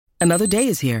Another day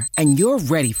is here, and you're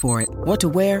ready for it. What to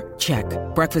wear? Check.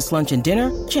 Breakfast, lunch, and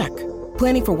dinner? Check.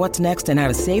 Planning for what's next and how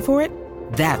to save for it?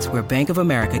 That's where Bank of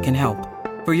America can help.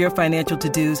 For your financial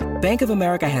to-dos, Bank of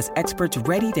America has experts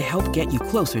ready to help get you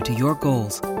closer to your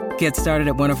goals. Get started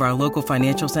at one of our local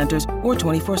financial centers or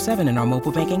 24/7 in our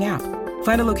mobile banking app.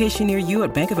 Find a location near you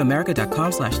at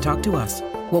bankofamerica.com/talktous.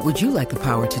 What would you like the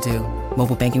power to do?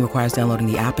 Mobile banking requires downloading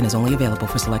the app and is only available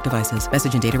for select devices.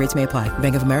 Message and data rates may apply.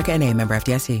 Bank of America N.A., member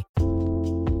FDIC.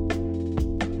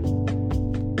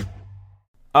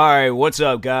 Alright, what's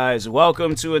up, guys?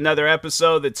 Welcome to another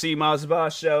episode of the T-Moss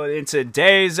Boss Show. In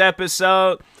today's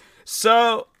episode,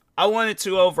 I wanted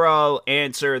to overall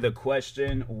answer the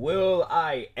question, will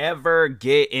I ever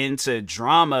get into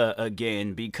drama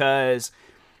again? Because,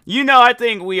 I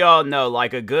think we all know,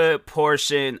 like, a good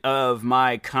portion of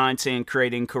my content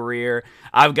creating career,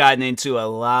 I've gotten into a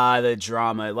lot of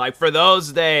drama. Like, for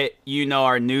those that,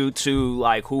 are new to,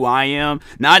 like, who I am,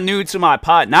 not new to my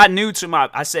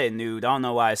I said nude, I don't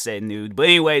know why I said nude, but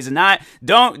anyways,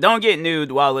 don't get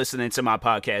nude while listening to my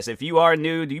podcast. If you are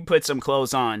nude, you put some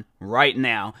clothes on right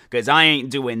now, because I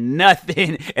ain't doing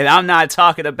nothing, and I'm not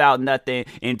talking about nothing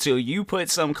until you put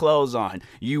some clothes on,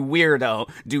 you weirdo.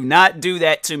 Do not do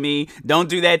that to me. Don't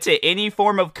do that to any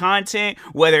form of content,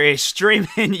 whether it's streaming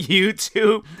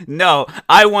YouTube. No,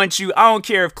 I want you, I don't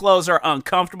care if clothes are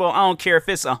uncomfortable, I don't care if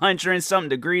it's 100 and something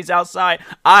degrees outside,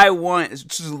 I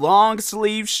want long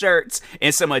sleeve shirts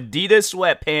and some Adidas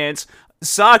sweatpants.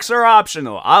 Socks are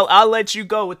optional. I'll let you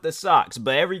go with the socks,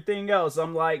 but everything else,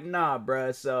 I'm like, nah,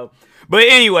 bruh. So, but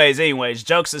anyways,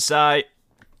 jokes aside,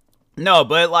 no,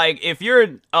 but like, if you're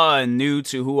new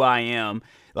to who I am,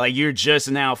 like, you're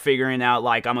just now figuring out,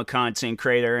 like, I'm a content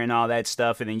creator and all that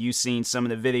stuff, and then you've seen some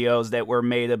of the videos that were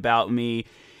made about me.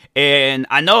 And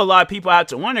I know a lot of people have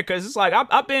to wonder, because it's like,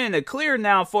 I've been in the clear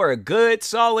now for a good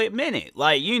solid minute.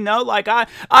 Like, like, I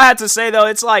have to say, though,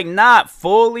 it's like not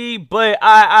fully, but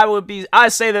I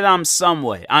say that I'm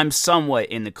somewhat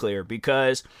in the clear,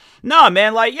 because, no,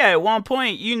 man, like, yeah, at one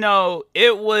point,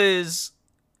 it was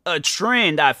a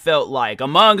trend, I felt like,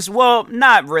 amongst, well,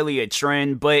 not really a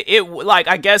trend, but it, like,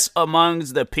 I guess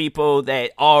amongst the people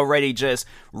that already just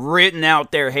written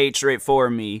out their hatred for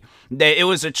me, that it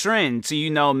was a trend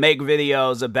to, make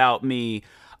videos about me,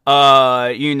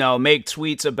 make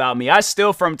tweets about me. I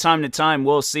still, from time to time,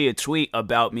 will see a tweet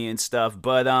about me and stuff,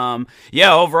 but,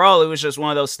 yeah, overall, it was just one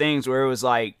of those things where it was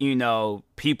like,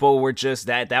 people were just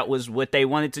that was what they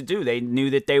wanted to do. They knew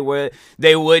that they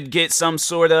would get some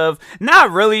sort of,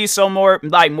 not really so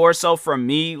more so from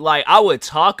me, like, I would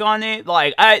talk on it,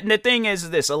 like, the thing is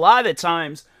this, a lot of the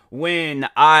times, when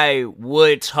I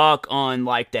would talk on,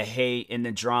 like, the hate and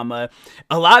the drama,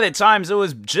 a lot of times it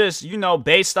was just,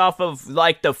 based off of,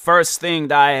 like, the first thing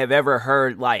that I have ever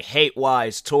heard, like,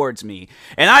 hate-wise towards me.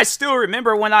 And I still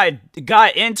remember when I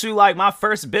got into, like, my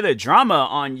first bit of drama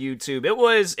on YouTube. It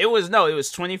was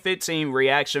 2015,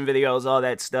 reaction videos, all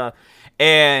that stuff.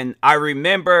 And I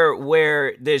remember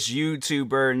where this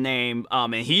YouTuber named,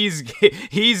 and he's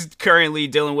currently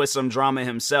dealing with some drama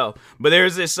himself, but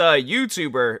there's this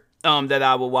YouTuber that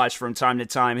I will watch from time to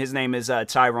time. His name is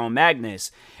Tyrone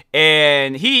Magnus.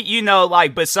 And he,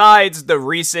 like, besides the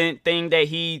recent thing that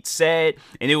he said,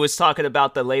 and it was talking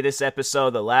about the latest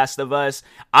episode, The Last of Us,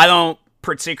 I don't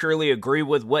particularly agree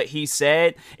with what he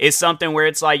said. It's something where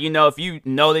it's like, if you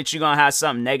know that you're gonna have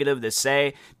something negative to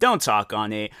say, don't talk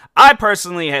on it. I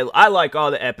personally I like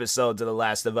all the episodes of The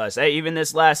Last of Us. Even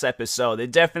this last episode,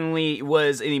 it definitely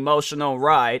was an emotional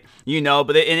ride,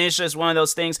 but it's just one of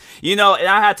those things, and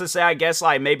I have to say, I guess,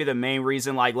 like, maybe the main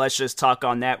reason, like, let's just talk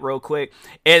on that real quick,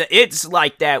 and it's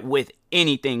like that with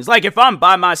anything. It's like, if I'm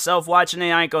by myself watching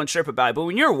it, I ain't gonna trip about it. But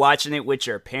when you're watching it with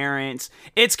your parents,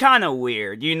 it's kind of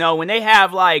weird, when they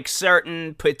have, like,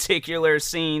 certain particular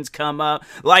scenes come up,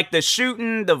 like the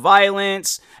shooting, the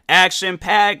violence,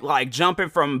 action-packed, like, jumping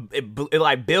from,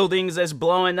 like, buildings that's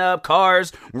blowing up,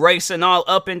 cars racing all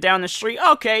up and down the street.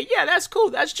 Okay, yeah, that's cool,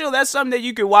 that's chill, that's something that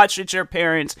you could watch with your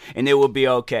parents, and it will be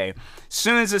okay.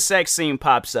 Soon as a sex scene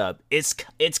pops up, it's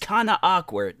kind of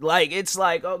awkward. Like, it's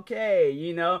like, okay,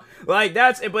 like,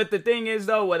 but the thing is,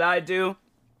 though, what I do,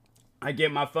 I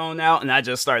get my phone out and I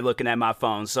just start looking at my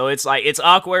phone. So it's like, it's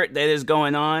awkward that it's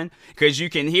going on because you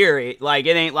can hear it. Like,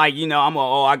 it ain't like,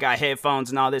 I got headphones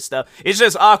and all this stuff. It's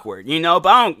just awkward,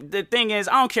 but the thing is,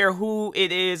 I don't care who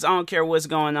it is. I don't care what's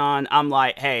going on. I'm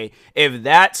like, hey, if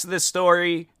that's the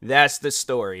story, that's the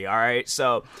story. All right.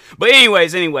 So, but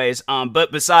anyways,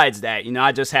 but besides that,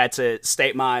 I just had to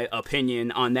state my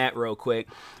opinion on that real quick.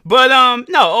 But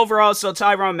no, overall, so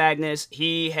Tyrone Magnus,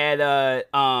 he had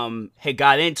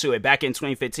got into it back in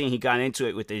 2015. He got into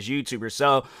it with this YouTuber.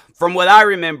 So from what I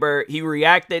remember, he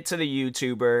reacted to the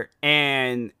YouTuber,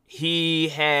 and he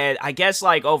had, I guess,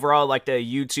 like, overall, like, the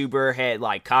YouTuber had,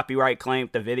 like, copyright claimed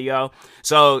the video.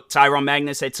 So Tyrone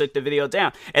Magnus had took the video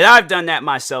down. And I've done that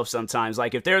myself sometimes.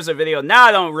 Like, if there's a video, now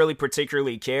I don't really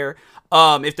particularly care.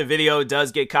 If the video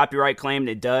does get copyright claimed,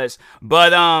 it does.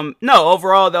 But, no,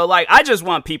 overall, though, like, I just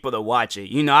want people to watch it.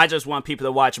 You know, I just want people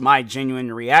to watch my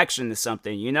genuine reaction to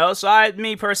something, you know? So,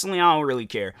 me personally, I don't really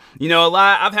care. You know,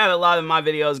 I've had a lot of my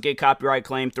videos get copyright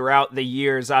claimed throughout the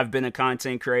years I've been a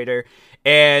content creator.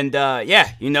 And,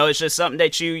 yeah, you know, it's just something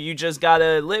that you just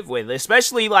gotta live with,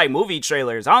 especially, like, movie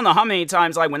trailers. I don't know how many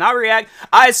times, like, when I react,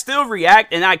 I still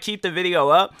react and I keep the video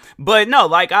up, but no,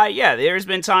 like, there's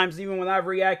been times even when I've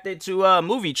reacted to,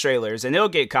 movie trailers, and it'll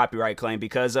get copyright claimed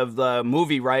because of the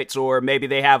movie rights, or maybe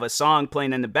they have a song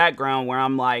playing in the background where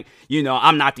I'm like, you know,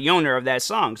 I'm not the owner of that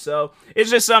song, so it's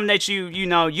just something that you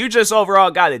know, you just overall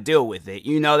gotta deal with it,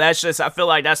 you know, that's just, I feel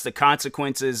like that's the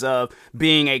consequences of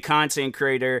being a content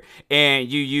creator, and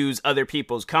you use other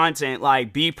people's content.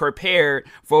 Like, be prepared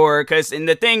for, and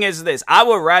the thing is this, I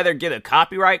would rather get a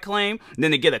copyright claim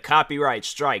than to get a copyright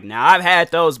strike. Now, I've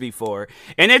had those before,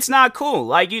 and it's not cool.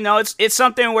 Like, you know, it's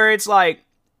something where it's like,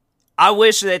 I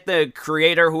wish that the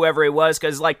creator, whoever it was,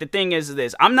 because, like, the thing is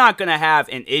this, I'm not going to have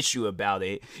an issue about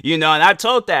it, you know, and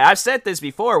I've said this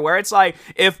before, where it's like,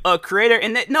 if a creator,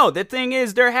 the thing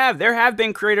is, there have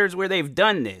been creators where they've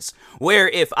done this, where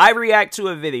if I react to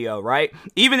a video, right,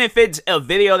 even if it's a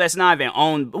video that's not even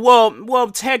owned,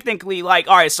 well, technically, like,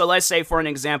 all right, so let's say, for an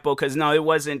example, because, no, it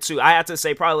wasn't I have to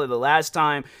say, probably the last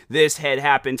time this had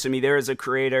happened to me, there was a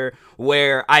creator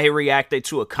where I reacted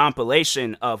to a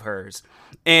compilation of hers,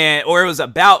 or it was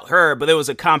about her, but it was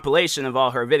a compilation of all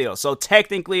her videos. So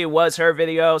technically it was her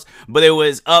videos, but it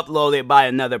was uploaded by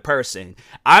another person.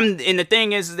 And the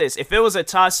thing is this, if it was a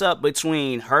toss up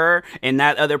between her and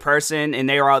that other person, and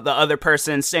they are the other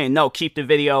person saying, no, keep the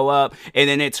video up, and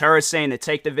then it's her saying to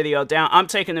take the video down, I'm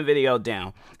taking the video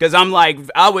down. Because I'm like,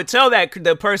 I would tell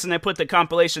the person that put the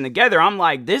compilation together, I'm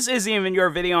like, this isn't even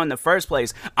your video in the first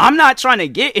place. I'm not trying to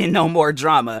get in no more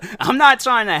drama. I'm not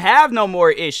trying to have no more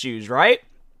issues, right?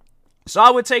 So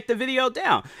I would take the video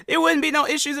down. There wouldn't be no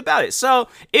issues about it. So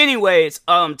anyways,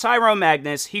 Tyrone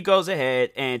Magnus, he goes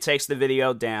ahead and takes the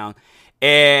video down.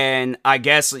 And I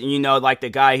guess, you know, like the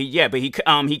guy, he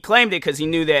claimed it because he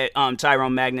knew that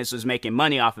Tyrone Magnus was making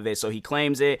money off of it. So he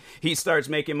claims it. He starts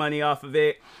making money off of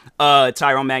it.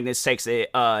 Tyrone Magnus takes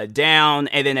it down.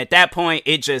 And then at that point,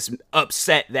 it just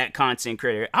upset that content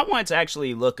creator. I wanted to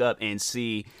actually look up and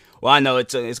see. Well, I know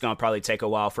it's going to probably take a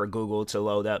while for Google to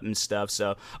load up and stuff.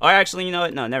 So, or actually, you know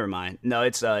what? No, never mind. No,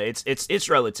 it's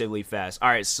relatively fast. All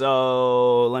right,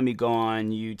 so let me go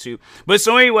on YouTube. But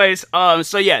so, anyways,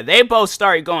 so yeah, they both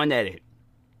start going at it.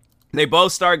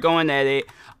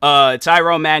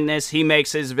 Tyrone Magnus, he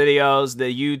makes his videos.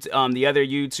 The other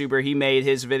YouTuber, he made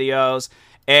his videos,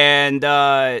 and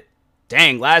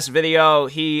dang, last video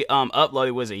he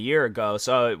uploaded was a year ago.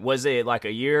 So was it like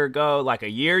a year ago, like a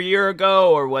year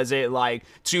ago, or was it like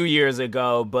 2 years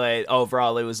ago? But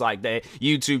overall, it was like that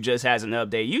YouTube just hasn't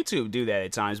updated. YouTube do that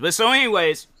at times. But so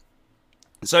anyways,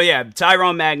 so yeah,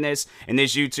 Tyrone Magnus and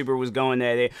this YouTuber was going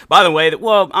at it. By the way,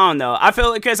 well, I don't know. I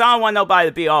feel, because I don't want nobody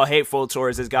to be all hateful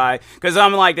towards this guy. Because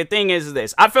I'm like, the thing is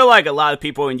this. I feel like a lot of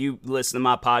people, when you listen to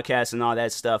my podcast and all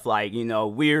that stuff, like, you know,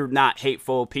 we're not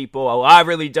hateful people. Oh, I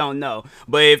really don't know.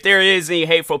 But if there is any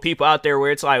hateful people out there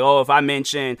where it's like, oh, if I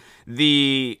mention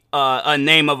a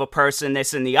name of a person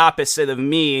that's in the opposite of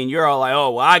me, and you're all like,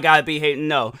 oh, well, I gotta be hating.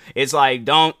 No, it's like,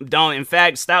 don't. In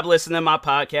fact, stop listening to my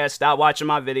podcast, stop watching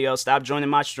my videos, stop joining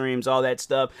my streams, all that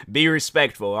stuff. Be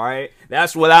respectful, all right?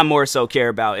 That's what I more so care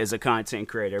about as a content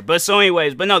creator. But so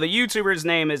anyways, but no, the YouTuber's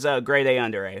name is Grade A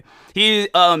Under A. He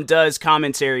does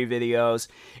commentary videos.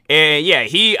 And yeah,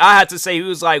 I have to say, he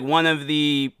was like one of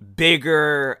the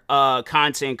bigger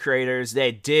content creators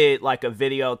that did like a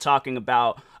video talking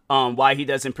about why he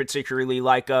doesn't particularly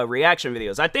like reaction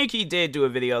videos. I think he did do a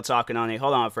video talking on it.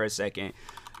 Hold on for a second.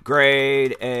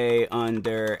 Grade A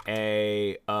Under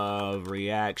A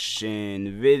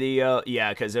reaction video. Yeah,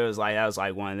 because that was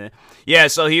like one of the. Yeah,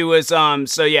 so he was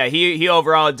he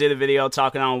overall did a video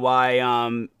talking on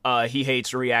why he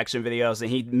hates reaction videos, and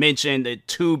he mentioned the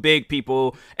two big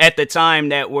people at the time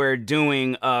that were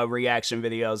doing reaction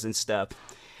videos and stuff.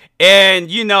 And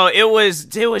it was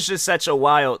just such a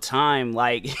wild time.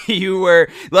 Like, you were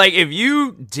like, if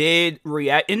you did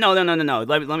react, no.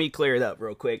 Let me clear it up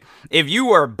real quick. If you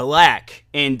were black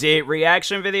and did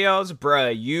reaction videos,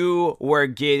 bruh, you were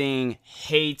getting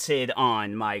hated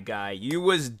on, my guy. You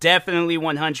was definitely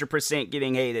 100%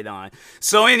 getting hated on.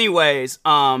 So anyways,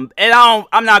 and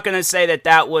I'm not gonna say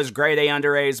that was grade A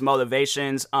under A's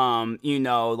motivations. There's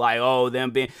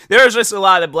just a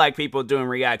lot of black people doing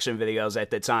reaction videos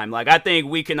at the time. Like, I think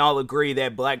we can all agree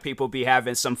that black people be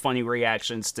having some funny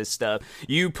reactions to stuff.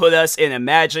 You put us in a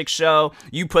magic show,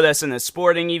 you put us in a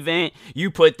sporting event,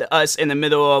 you put us in the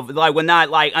middle of, like, well, not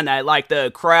like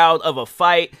the crowd of a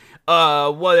fight,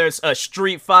 whether it's a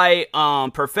street fight,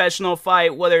 professional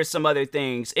fight, whether it's some other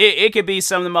things. It could be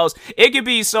some of the most, it could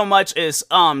be so much as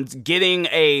getting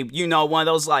a, one of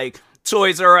those, like,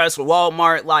 Toys R Us,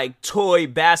 Walmart, like, toy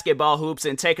basketball hoops,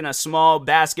 and taking a small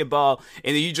basketball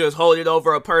and then you just hold it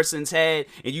over a person's head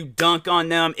and you dunk on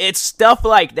them. It's stuff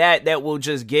like that will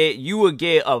just you will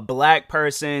get a black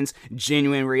person's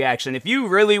genuine reaction. If you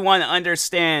really want to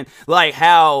understand, like,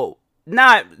 how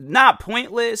not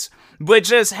pointless, but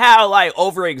just how, like,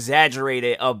 over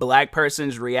exaggerated a black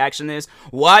person's reaction is,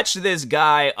 watch this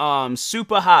guy,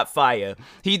 Super Hot Fire.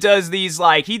 He does these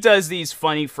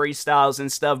funny freestyles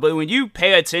and stuff, but when you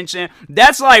pay attention,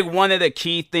 that's like one of the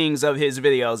key things of his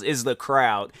videos is the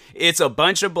crowd. It's a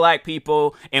bunch of black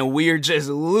people and we're just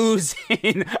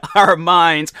losing our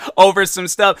minds over some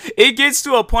stuff. It gets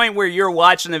to a point where you're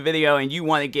watching the video and you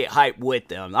want to get hyped with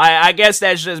them. I guess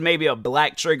that's just maybe a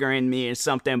black trigger in me or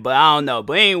something, but I don't know.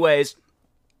 But anyways,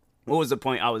 what was the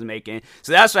point I was making?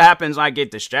 So that's what happens when I get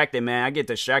distracted, man. I get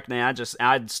distracted and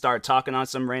I start talking on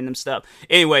some random stuff.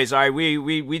 Anyways, all right,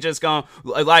 we just gonna,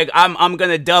 like, I'm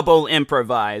gonna double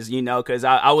improvise, because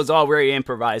I was already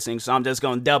improvising, so I'm just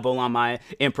gonna double on my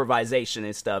improvisation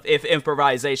and stuff. If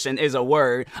improvisation is a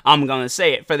word, I'm gonna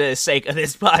say it for the sake of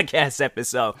this podcast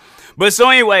episode. But so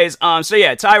anyways, so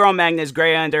yeah, Tyrone Magnus,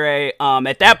 Gray Under A,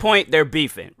 at that point, they're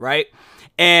beefing, right?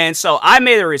 And so I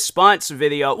made a response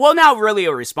video. Well, not really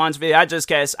a response video.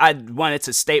 I wanted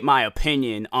to state my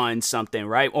opinion on something,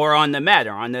 right? Or on the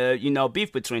matter, on the,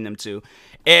 beef between them two.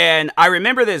 And I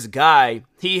remember this guy,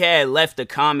 he had left a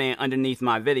comment underneath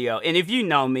my video. And if you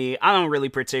know me, I don't really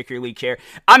particularly care.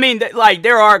 I mean, like,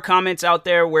 there are comments out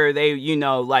there where they,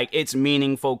 like, it's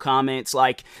meaningful comments.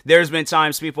 Like, there's been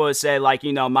times people have said, like,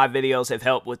 my videos have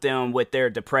helped with them with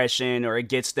their depression, or it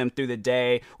gets them through the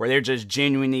day, or they're just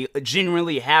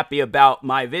genuinely happy about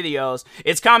my videos.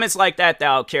 It's comments like that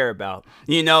I'll care about,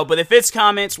 But if it's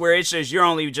comments where it's just, you're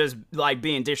only just, like,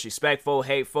 being disrespectful,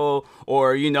 hateful,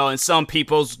 or, in some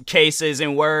people's cases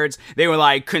and words, they were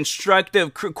like,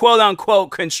 constructive, quote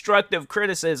unquote, constructive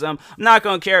criticism, I'm not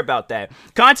gonna care about that.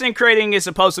 Content creating is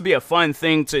supposed to be a fun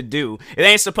thing to do. It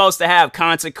ain't supposed to have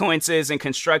consequences and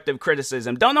constructive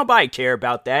criticism. Don't nobody care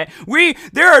about that.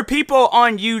 There are people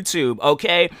on YouTube,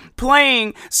 okay,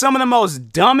 playing some of the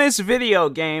most dumbest video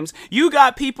games. You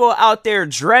got people out there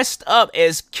dressed up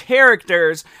as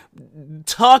characters,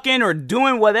 talking or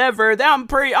doing whatever.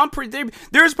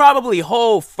 There's probably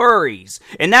whole furries,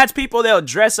 and that's people that'll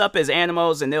dress up as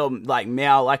animals and they'll, like,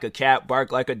 meow like a cat,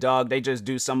 bark like a dog. They just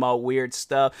do some old weird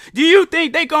stuff. Do you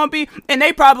think they gonna be, and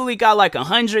they probably got like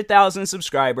 100,000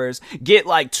 subscribers, get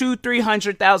like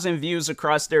 200,000-300,000 views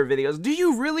across their videos. Do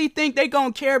you really think they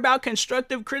gonna care about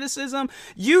constructive criticism?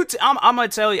 I'm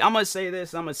gonna say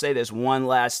this one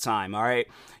last time, all right?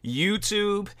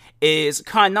 YouTube is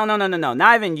not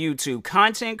even YouTube.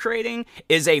 Content creating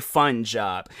is a fun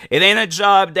job. It ain't a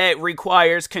job that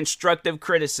requires constructive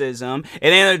criticism. It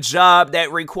ain't a job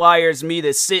that requires me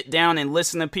to sit down and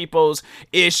listen to people's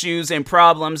issues and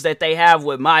problems that they have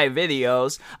with my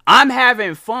videos. I'm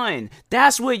having fun.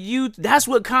 That's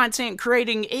what content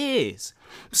creating is.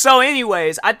 So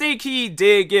anyways, I think he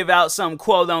did give out some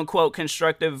quote-unquote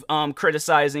constructive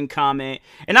criticizing comment,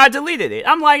 and I deleted it.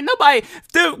 I'm like, nobody,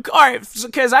 dude, alright,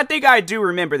 because I think I do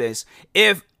remember this.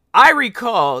 If I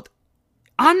recalled,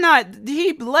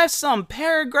 he left some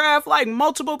paragraph, like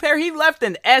multiple he left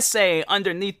an essay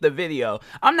underneath the video.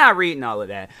 I'm not reading all of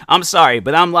that. I'm sorry,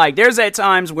 but I'm like, there's at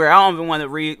times where I don't even want to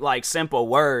read, like, simple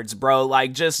words, bro.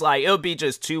 Like, just like, it'll be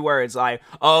just 2 words, like,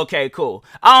 oh, okay, cool.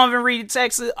 I don't read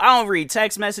text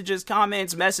messages,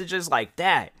 comments, messages like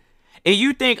that. And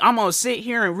you think I'm gonna sit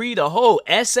here and read a whole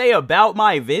essay about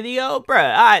my video?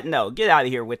 Bruh, no, get out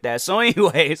of here with that. So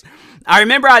anyways, I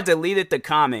remember I deleted the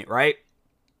comment, right?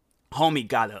 Homie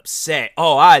got upset.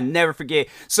 Oh, I never forget.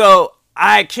 So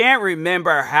I can't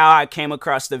remember how I came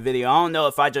across the video. I don't know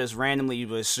if I just randomly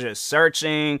was just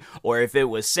searching or if it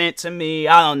was sent to me.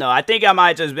 I don't know. I think I might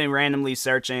have just been randomly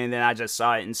searching and then I just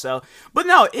saw it. And so, but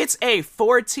no, it's a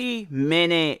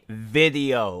 40-minute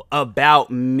video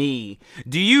about me.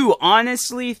 Do you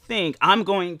honestly think I'm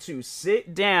going to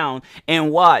sit down and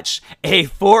watch a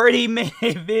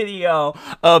 40-minute video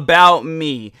about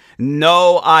me?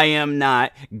 No, I am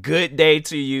not. Good day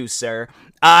to you, sir.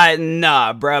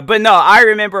 Nah, bruh. But no, I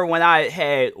remember when I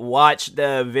had watched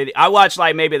the video, I watched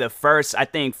like maybe the first, I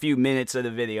think, few minutes of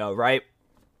the video, right?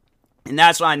 And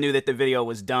that's when I knew that the video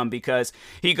was dumb, because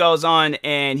he goes on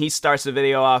and he starts the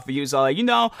video off. He was all like,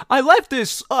 I left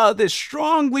this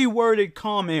strongly worded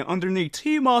comment underneath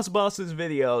T-Moss Boss's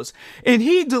videos, and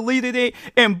he deleted it,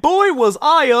 and boy was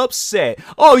I upset.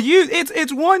 Oh,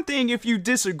 it's one thing if you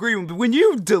disagree, but when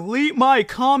you delete my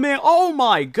comment, oh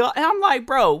my god. And I'm like,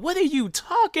 bro, what are you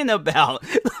talking about?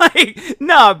 Like,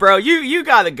 nah, bro, you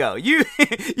gotta go. You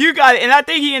got it. And I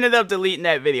think he ended up deleting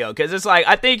that video, because it's like,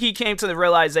 I think he came to the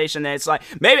realization that it's like,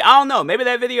 maybe, I don't know, maybe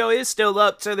that video is still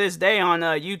up to this day on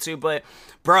YouTube, but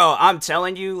bro, I'm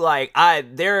telling you, like,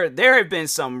 there have been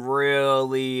some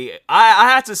really,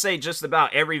 I have to say, just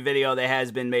about every video that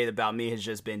has been made about me has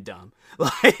just been dumb.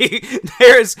 Like,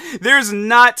 there's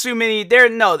not too many,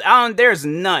 there's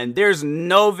none, there's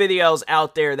no videos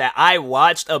out there that I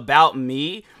watched about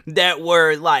me that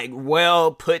were like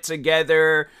well put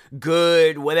together,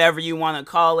 good, whatever you want to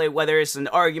call it, whether it's an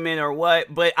argument or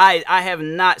what, but I have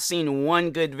not seen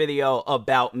one good video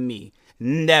about me.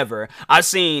 Never. I've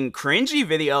seen cringy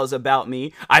videos about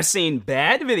me. I've seen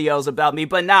bad videos about me,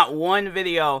 but not one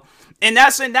video. And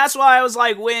that's why I was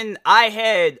like, when I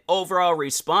had overall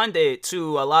responded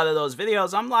to a lot of those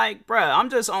videos, I'm like, bruh,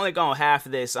 I'm just only gonna half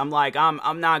this. I'm like,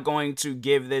 I'm not going to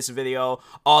give this video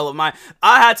all of my.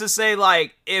 I had to say,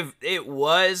 like, if it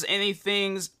was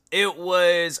anything, it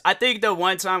was, I think the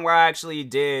one time where I actually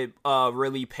did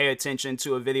really pay attention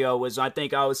to a video was, I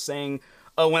think I was saying,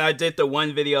 when I did the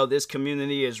one video, this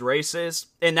community is racist,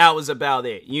 and that was about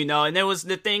it, and it was,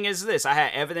 the thing is this, I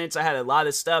had evidence, I had a lot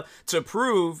of stuff to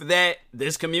prove that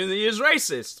this community is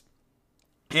racist.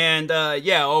 And,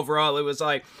 yeah, overall, it was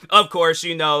like, of course,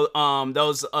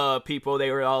 those, people,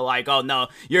 they were all like, oh, no,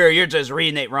 you're just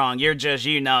reading it wrong. You're just,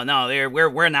 no,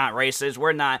 we're not racist.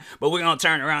 We're not, but we're gonna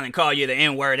turn around and call you the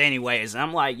N-word anyways. And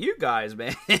I'm like, you guys,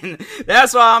 man.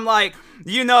 That's why I'm like,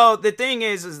 the thing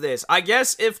is this, I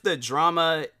guess if the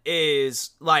drama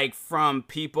is, like, from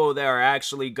people that are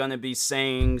actually gonna be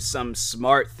saying some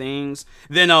smart things,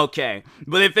 then okay.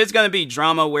 But if it's gonna be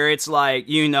drama where it's like,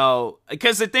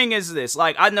 because the thing is this,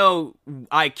 like, I know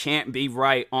I can't be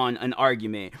right on an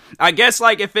argument. I guess,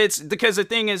 like, if it's, because the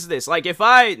thing is this, like, if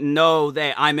I know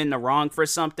that I'm in the wrong for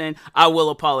something, I will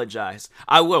apologize.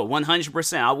 I will,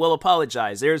 100%, I will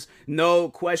apologize. There's no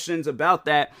questions about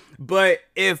that. But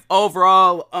if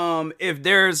overall, if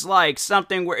there's like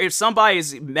something where, if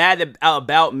somebody's mad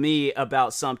about me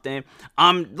about something,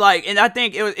 I'm like, and I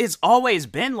think it's always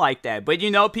been like that, but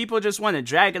people just want to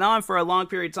drag it on for a long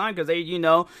period of time because they,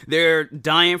 they're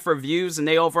dying for views and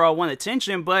they overall want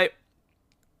attention. But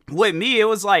with me, it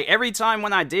was like every time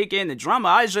when I did get into drama,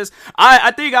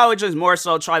 I think I would just more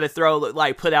so try to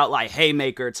put out like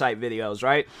haymaker type videos,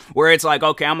 right? Where it's like,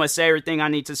 okay, I'm gonna say everything I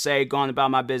need to say, going about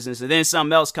my business, and then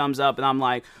something else comes up and I'm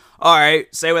like, all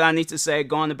right, say what I need to say,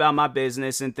 going about my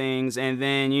business and things, and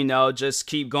then, just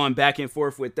keep going back and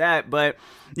forth with that. But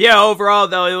yeah, overall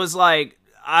though, it was like,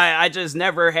 I just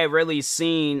never had really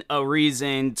seen a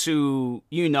reason to,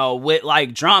 with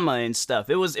like drama and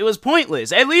stuff. It was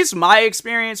pointless. At least my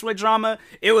experience with drama,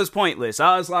 it was pointless.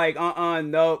 I was like,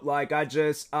 nope, like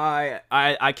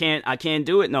I can't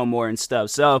do it no more and stuff.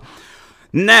 So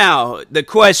now the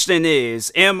question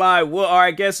is, will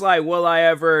I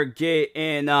ever get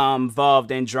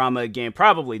involved in drama again?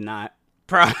 Probably not.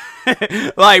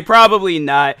 Probably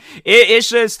not. It's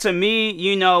just, to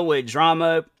me, with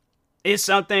drama, it's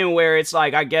something where it's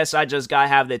like, I guess I just gotta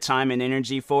have the time and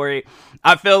energy for it.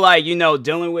 I feel like,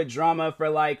 dealing with drama for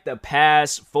like the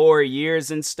past 4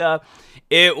 years and stuff,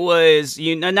 it was,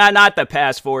 not the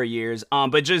past 4 years,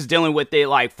 but just dealing with it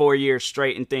like 4 years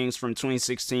straight and things from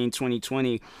 2016,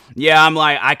 2020. Yeah, I'm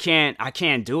like, I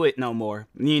can't do it no more.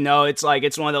 It's like,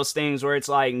 it's one of those things where it's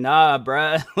like, nah,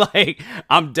 bruh, like,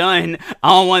 I'm done. I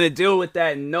don't want to deal with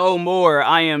that no more.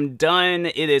 I am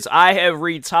done. I have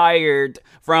retired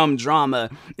from drama.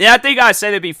 Yeah, I think I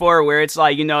said it before where it's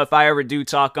like, if I ever do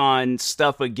talk on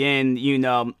stuff again,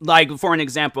 like for an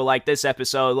example, like this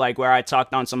episode, like where I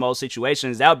talked on some old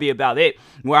situations, that would be about it,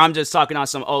 where I'm just talking on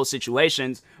some old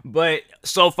situations. But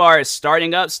so far as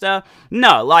starting up stuff,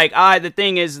 no, like the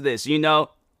thing is this,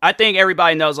 I think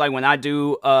everybody knows, like, when I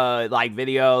do like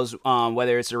videos,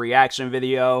 whether it's a reaction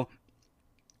video,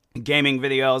 gaming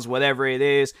videos, whatever it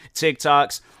is,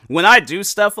 TikToks, when I do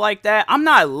stuff like that, I'm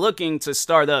not looking to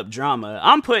start up drama.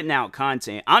 I'm putting out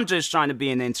content. I'm just trying to be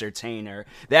an entertainer.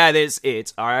 That is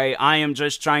it, all right? I am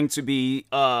just trying to be,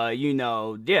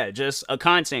 just a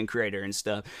content creator and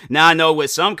stuff. Now, I know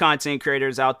with some content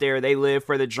creators out there, they live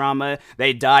for the drama.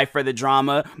 They die for the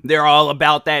drama. They're all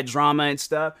about that drama and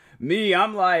stuff. Me,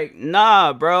 I'm like,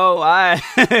 nah, bro,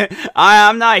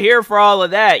 I'm not here for all of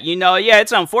that. Yeah,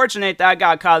 it's unfortunate that I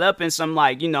got caught up in some,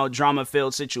 like,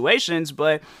 drama-filled situations,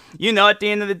 but, at the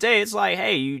end of the day, it's like,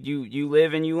 hey, you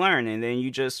live and you learn, and then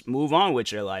you just move on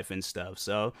with your life and stuff,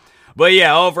 so. But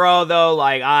yeah, overall though,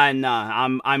 like, I'm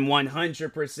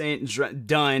 100%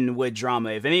 done with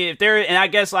drama. And I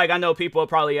guess, like, I know people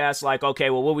probably ask, like, okay,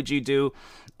 well, what would you do?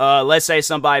 Let's say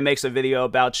somebody makes a video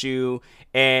about you,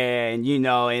 and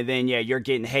and then you're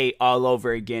getting hate all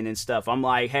over again and stuff. I'm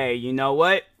like, hey, you know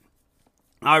what?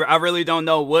 I really don't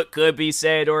know what could be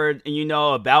said or,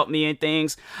 about me and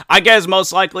things. I guess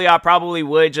most likely I probably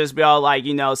would just be all like,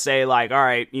 say like, all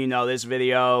right, this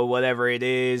video, whatever it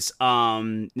is, that's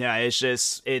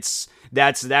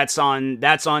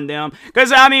on them.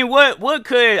 Cause I mean, what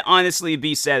could honestly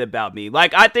be said about me?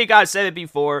 Like, I think I said it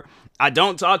before. I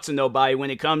don't talk to nobody when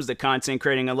it comes to content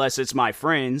creating unless it's my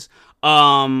friends.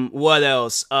 What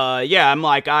else? I'm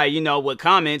like, with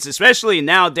comments, especially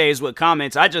nowadays with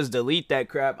comments, I just delete that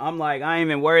crap. I'm like, I ain't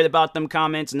even worried about them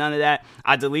comments, none of that.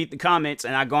 I delete the comments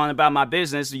and I go on about my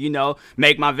business,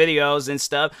 make my videos and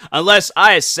stuff. Unless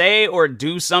I say or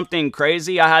do something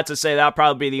crazy, I had to say that'll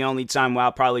probably be the only time where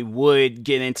I probably would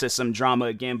get into some drama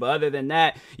again. But other than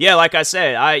that, yeah, like I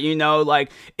said,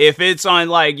 like, if it's on,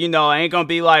 like, I ain't gonna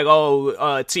be like,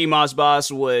 T-Moss Boss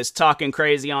was talking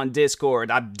crazy on Discord.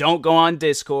 I don't go on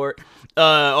Discord.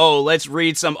 Let's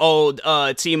read some old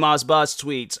T-Moss Boss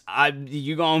tweets.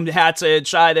 You gonna have to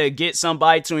try to get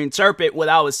somebody to interpret what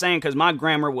I was saying, because my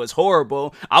grammar was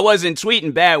horrible. I wasn't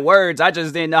tweeting bad words, I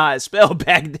just didn't know how to spell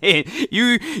back then.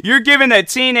 You're giving a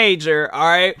teenager,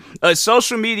 alright, a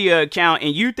social media account,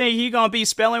 and you think he gonna be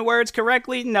spelling words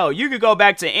correctly? No, you could go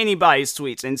back to anybody's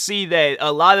tweets and see that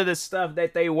a lot of the stuff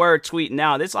that they were tweeting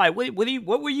out, it's like,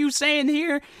 what were you saying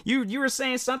here? You were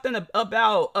saying something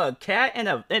about a cat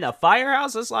in a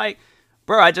firehouse? It's like,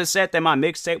 bro, I just said that my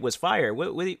mixtape was fire.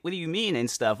 What do you mean and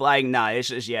stuff? Like, nah, it's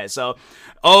just, yeah. So,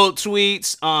 old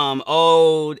tweets,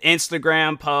 old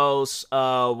Instagram posts,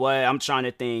 what I'm trying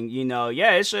to think,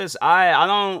 it's just,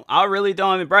 I really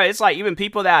don't, bro. It's like, even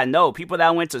people that I know, people that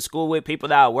I went to school with, people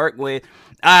that I work with,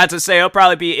 I have to say, it'll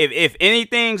probably be, if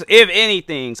anything,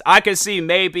 I could see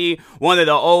maybe one of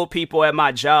the old people at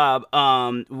my job,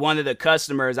 one of the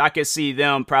customers, I could see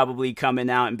them probably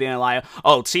coming out and being like,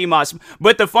 oh, T-Moss.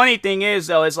 But the funny thing is,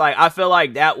 though, it's like, I feel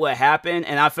like that would happen,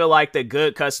 and I feel like the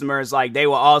good customers, like, they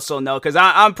will also know, because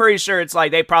I'm pretty sure it's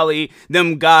like, they probably,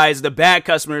 them guys, the bad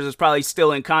customers is probably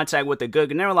still in contact with the good,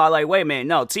 and they're like, wait a minute,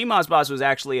 no, T-Moss Boss was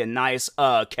actually a nice,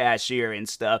 cashier and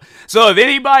stuff. So if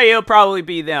anybody, it'll probably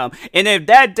be them. And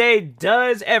if that day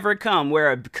does ever come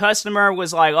where a customer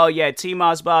was like, oh yeah,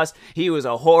 T-Moss Boss, he was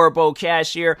a horrible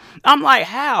cashier, I'm like,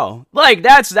 how? Like,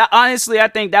 honestly, I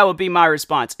think that would be my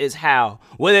response, is how?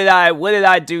 What did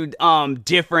I do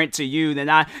different to you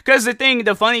than because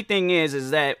the funny thing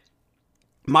is that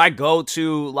my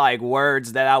go-to, like,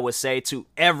 words that I would say to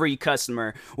every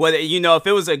customer, whether,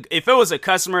 if it was a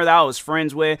customer that I was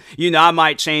friends with, I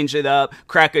might change it up,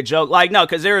 crack a joke. Like, no,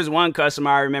 because there was one customer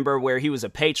I remember where he was a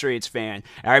Patriots fan.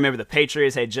 I remember the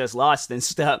Patriots had just lost and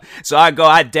stuff. So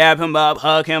I dab him up,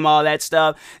 hug him, all that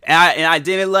stuff. And I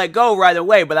didn't let go right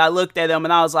away, but I looked at him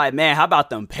and I was like, man, how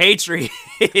about them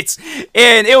Patriots?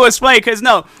 And it was funny because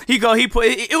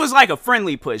it was like a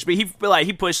friendly push, but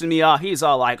he pushed me off. He's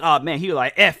all like, oh man, he was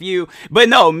like, F you. But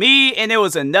no, me and it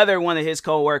was another one of his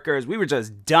coworkers, we were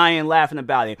just dying laughing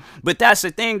about it. But that's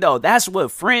the thing though, that's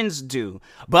what friends do.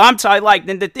 But I'm telling you, like,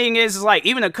 then the thing is like,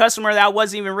 even a customer that I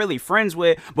wasn't even really friends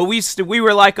with, but we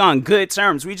were like on good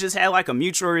terms. We just had like a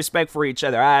mutual respect for each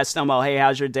other. I asked them, oh, hey,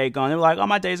 how's your day going? They were like, oh,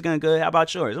 my day's going good. How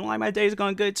about yours? I'm like, my day's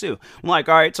going good too. I'm like,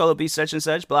 all right, so it'll be such and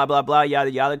such, blah, blah, blah,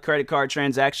 yada, yada, credit card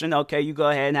transaction. Okay, you go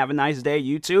ahead and have a nice day.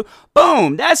 You too.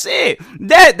 Boom. That's it.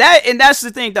 And that's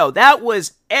the thing though. That was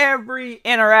every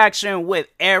interaction with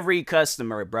every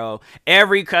customer, bro.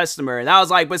 Every customer. And I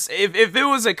was like, but if it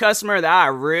was a customer that I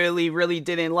really, really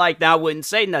didn't like, then I wouldn't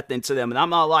say nothing to them. And I'm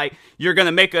not like, you're going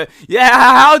to make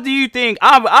how do you think?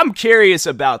 I'm curious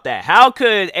about that. How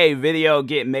could a video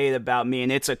get made about me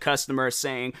and it's a customer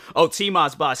saying, oh,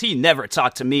 T-Moss boss, he never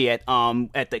talked to me at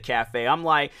the cafe. I'm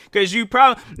like, because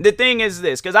the thing is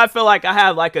this, because I feel like I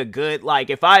have like a good, like,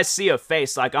 if I see a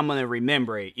face, like, I'm going to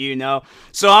remember it, you know?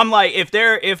 So I'm like, if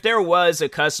there was a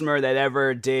customer that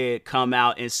ever did come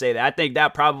out and say that, I think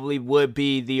that probably would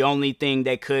be the only thing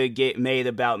that could get made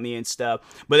about me and stuff.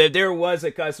 But if there was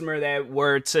a customer that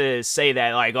were to say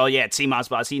that, like, oh yeah, T-Moss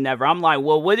boss, he never, I'm like,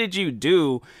 well, what did you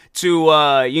do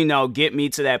to get me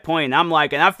to that point? And I'm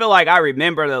like, and I feel like I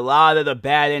remembered a lot of the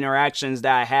bad interactions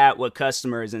that I had with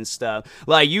customers and stuff.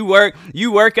 Like, you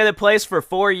work at a place for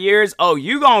 4 years, oh,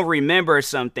 you gonna remember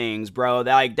some things, bro.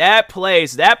 Like, that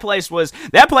place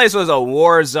was a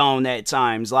war zone at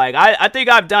times. Like, I think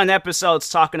I've done episodes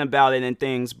talking about it and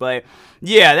things, but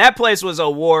yeah, that place was a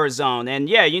war zone. And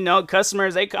yeah,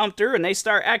 customers, they come through and they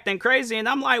start acting crazy. And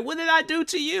I'm like, what did I do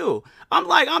to you? I'm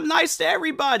like, I'm nice to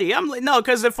everybody. I'm like, no,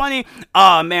 because the funny,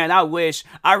 oh man,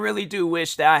 I really do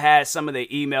wish that I had some of the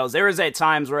emails. There was at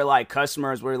times where like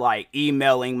customers were like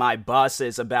emailing my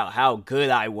bosses about how good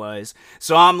I was.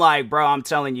 So I'm like, bro, I'm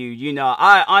telling you,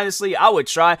 I honestly, I would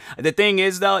try. The thing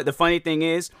is though, the funny thing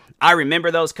is, I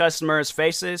remember those customers'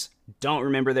 faces, don't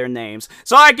remember their names.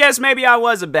 So I guess maybe I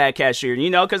was a bad cashier,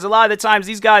 because a lot of the times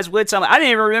these guys would tell me, I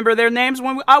didn't even remember their names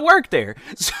when I worked there.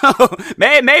 So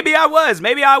maybe I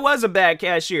was a bad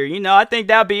cashier. I think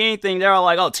that'd be anything. They're all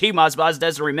like, oh, T-Moss boss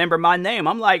doesn't remember my name.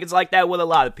 I'm like, it's like that with a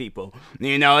lot of people.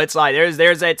 It's like,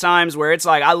 there's at times where it's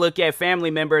like, I look at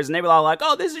family members and they were all like,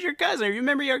 oh, this is your cousin. You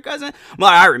remember your cousin? I'm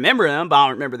like, I remember them, but I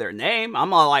don't remember their name.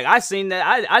 I'm all like, I seen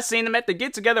them at the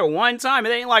get together one time.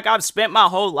 It ain't like I've spent my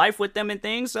whole life with them and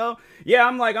things. So yeah,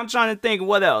 I'm trying to think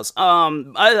what else.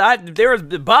 There was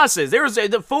the bosses. There was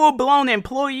the full-blown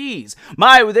employees.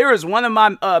 There was one of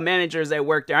my managers that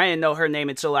worked there. I didn't know her name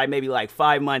until maybe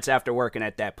 5 months after working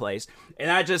at that place. And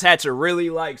I just had to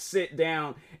really sit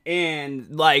down and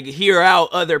hear out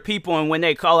other people, and when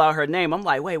they call out her name, I'm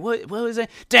like, wait, what was it?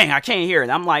 Dang, I can't hear it.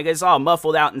 I'm like, it's all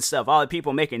muffled out and stuff, all the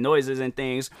people making noises and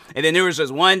things. And then there was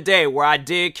just one day where I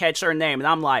did catch her name, and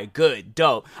I'm like, good,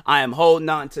 dope, I am holding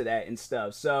on to that and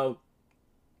stuff. So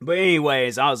but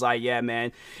anyways, I was like, yeah,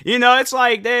 man, it's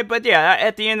like that. But yeah,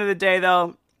 at the end of the day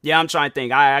though, yeah, I'm trying to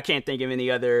think. I can't think of any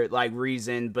other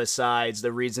reason besides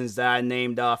the reasons that I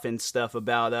named off and stuff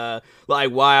about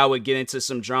why I would get into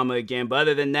some drama again. But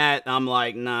other than that, I'm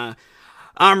like, nah,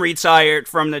 I'm retired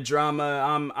from the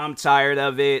drama. I'm tired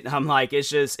of it. I'm like,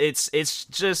 it's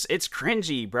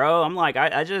cringy, bro. I'm like,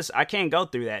 I can't go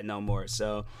through that no more.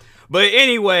 So, but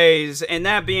anyways, and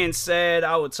that being said,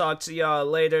 I will talk to y'all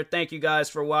later. Thank you guys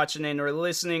for watching and or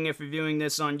listening. If you're viewing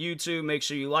this on YouTube, make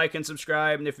sure you like and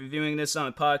subscribe. And if you're viewing this on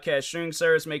a podcast streaming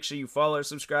service, make sure you follow or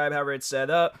subscribe, however it's set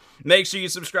up. Make sure you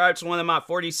subscribe to one of my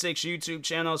 46 YouTube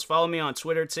channels. Follow me on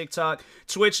Twitter, TikTok,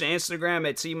 Twitch, and Instagram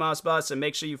at TMossBoss. And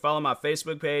make sure you follow my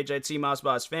Facebook page at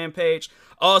TMossBoss fan page.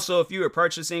 Also, if you are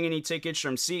purchasing any tickets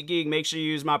from SeatGeek, make sure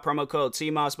you use my promo code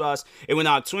TMossBoss. It will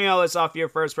knock $20 off your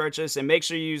first purchase. And make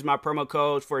sure you use my promo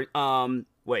code for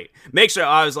make sure.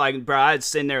 I was like, bro, I was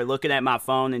sitting there looking at my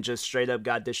phone and just straight up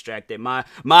got distracted. My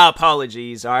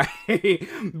apologies. All right.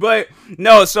 But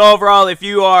no, so overall, if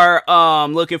you are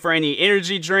looking for any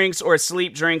energy drinks or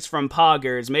sleep drinks from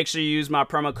Poggers, make sure you use my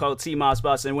promo code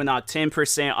TMossBoss and we'll knock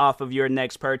 10% off of your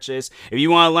next purchase. If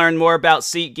you want to learn more about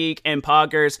SeatGeek and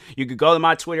Poggers, you could go to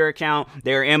my Twitter account.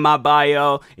 They're in my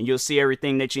bio and you'll see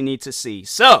everything that you need to see.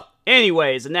 So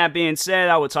anyways, and that being said,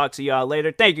 I will talk to y'all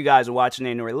later. Thank you guys for watching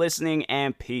and or listening,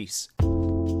 and peace.